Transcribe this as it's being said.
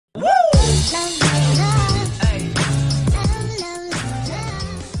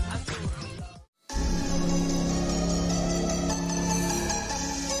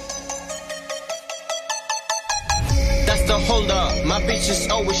bitches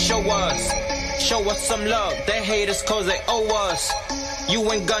always show us some love. They hate us cause they owe us. You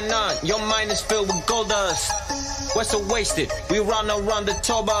ain't got none, your mind is filled with gold dust. We're so wasted, we run around the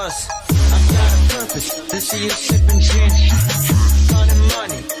tour bus. I got a purpose, they see you sipping gin. Counting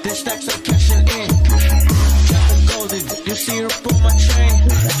money, then stacks are cashing in. Traffic golden, you see her pull my chain.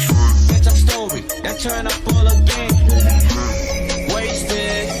 Get some story, then turn up all again.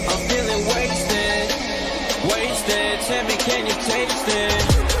 Wasted, I'm feeling wasted. Wasted, tell me can you taste it?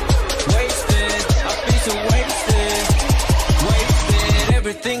 Wasted, I feel so wasted. Wasted,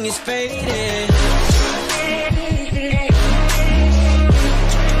 everything is faded.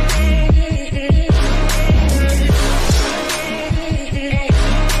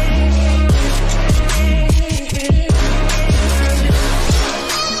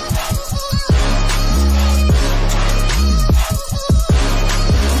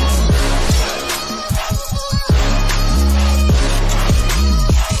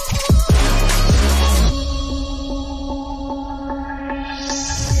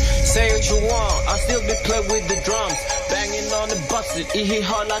 I still be play with the drums, banging on the busted, it hit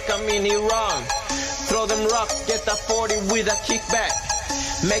hard like I'm in Iran. Throw them rocks, get that 40 with a kickback.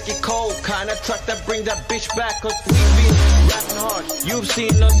 Make it cold, kinda track that bring that bitch back. Cause we been rapping hard, you've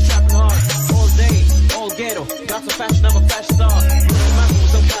seen us trapping hard. All day, all ghetto, got some fashion, I'm a fashion star. My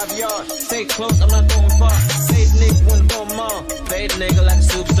some caviar, stay close, I'm not going far. Fade nigga when going more, fade nigga like a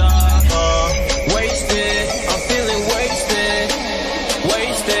superstar. Wasted, I'm feeling wasted.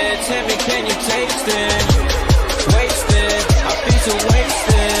 Wasted, tell me can you taste it? Wasted, I feel so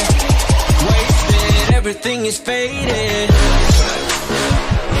wasted. Wasted, everything is faded.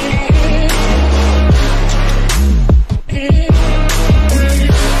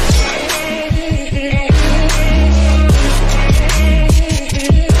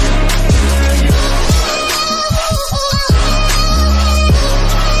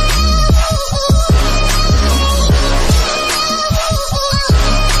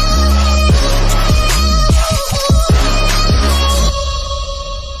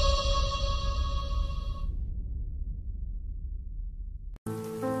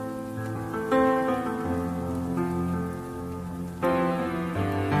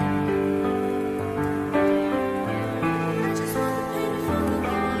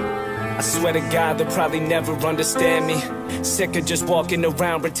 I swear to God, they'll probably never understand me. Sick of just walking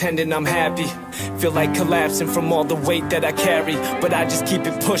around pretending I'm happy. Feel like collapsing from all the weight that I carry, but I just keep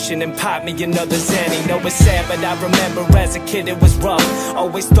it pushing and pop me another Xanny. Know it's sad, but I remember as a kid it was rough.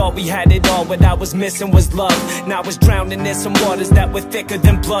 Always thought we had it all, what I was missing was love. Now I was drowning in some waters that were thicker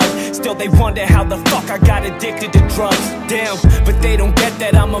than blood. Still they wonder how the fuck I got addicted to drugs. Damn, but they don't get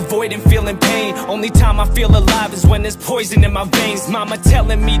that I'm avoiding feeling pain. Only time I feel alive is when there's poison in my veins. Mama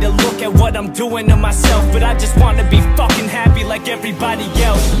telling me to look at what I'm doing to myself, but I just wanna be fucking happy like everybody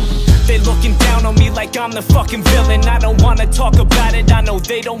else. They looking down on me like I'm the fucking villain. I don't wanna talk about it, I know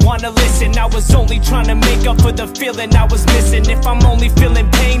they don't wanna listen. I was only trying to make up for the feeling I was missing. If I'm only feeling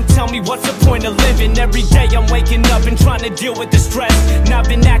pain, tell me what's the point of living? Every day I'm waking up and trying to deal with the stress. And I've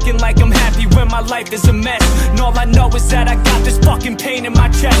been acting like I'm happy when my life is a mess. And all I know is that I got this fucking pain in my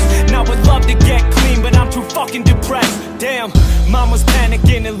chest. And I would love to get clean, but I'm too fucking depressed. Damn, mom was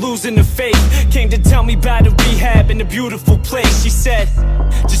panicking and losing her faith. Came to tell me about a rehab in a beautiful place. She said,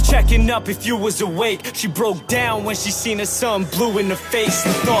 just checking up if you was awake. She broke down when she seen her son blue in the face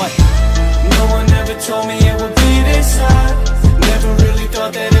and thought, no one ever told me it would be this hard. Never really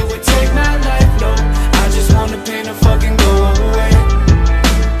thought that it would take my life, no. I just want the pain to fucking go away.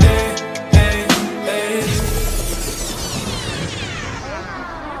 Hey, hey, hey.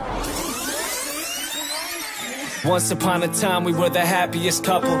 Once upon a time we were the happiest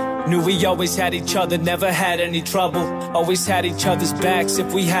couple. Knew we always had each other, never had any trouble. Always had each other's backs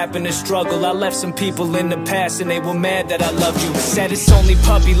if we happened to struggle. I left some people in the past and they were mad that I loved you. Said it's only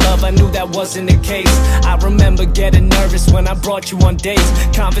puppy love, I knew that wasn't the case. I remember getting nervous when I brought you on dates.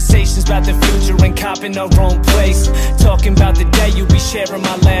 Conversations about the future and copping our own place. Talking about the day you be sharing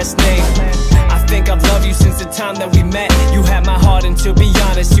my last name. I think I've loved you since the time that we met. You had my heart and to be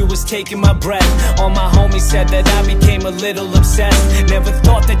honest, you was taking my breath. All my homies said that I became a little obsessed. Never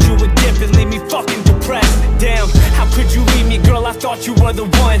thought that you would dip and leave me fucking depressed. Damn, how could you leave me, girl? I thought you were the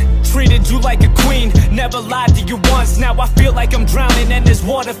one. Treated you like a queen, never lied to you once. Now I feel like I'm drowning and there's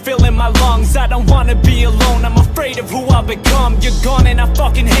water filling my lungs. I don't wanna be alone, I'm afraid of who I'll become. You're gone and I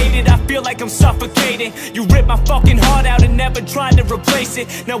fucking hate it, I feel like I'm suffocating. You ripped my fucking heart out and never tried to replace it.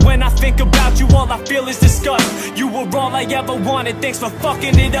 Now when I think about you, all all I feel is disgust. You were all I ever wanted, thanks for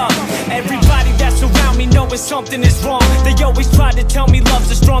fucking it up. Everybody that's around me knowing something is wrong. They always try to tell me love's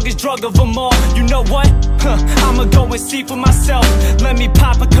the strongest drug of them all. You know what? I'ma go and see for myself. Let me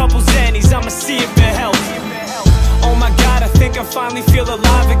pop a couple Xannies, I'ma see if it helps. Oh my God, I think I finally feel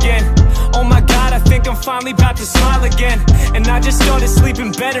alive again. Oh my God, I think I'm finally about to smile again. And I just started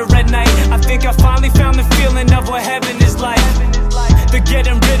sleeping better at night. I think I finally found the feeling of what heaven is like. They're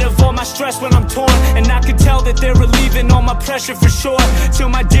getting rid of all my stress when I'm torn, and I could tell that they're relieving all my pressure for sure. Till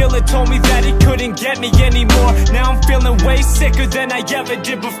my dealer told me that he couldn't get me anymore. Now I'm feeling way sicker than I ever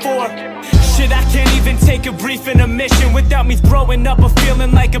did before. Shit, I can't even take a brief intermission without me throwing up a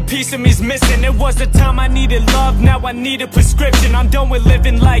feeling like a piece of me's missing. It was the time I needed love, now I need a prescription. I'm done with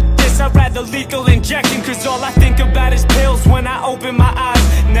living like this, I'd rather lethal injection. Cause all I think about is pills when I open my eyes.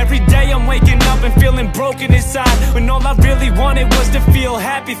 And every day I'm waking up and feeling broken inside, when all I really wanted was to feel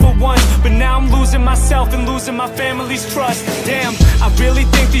happy for once. But now I'm losing myself and losing my family's trust. Damn, I really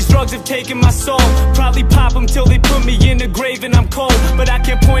think these drugs have taken my soul. Probably pop them till they put me in the grave and I'm cold. But I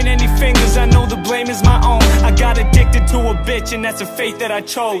can't point any fingers, I know the blame is my own. I got addicted to a bitch and that's a fate that I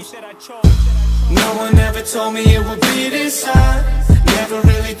chose. No one ever told me it would be this hard. Never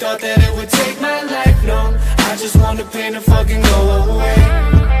really thought that it would take my life, no. I just want the pain to fucking go away.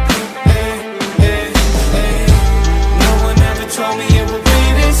 Hey, hey, hey. No one ever told me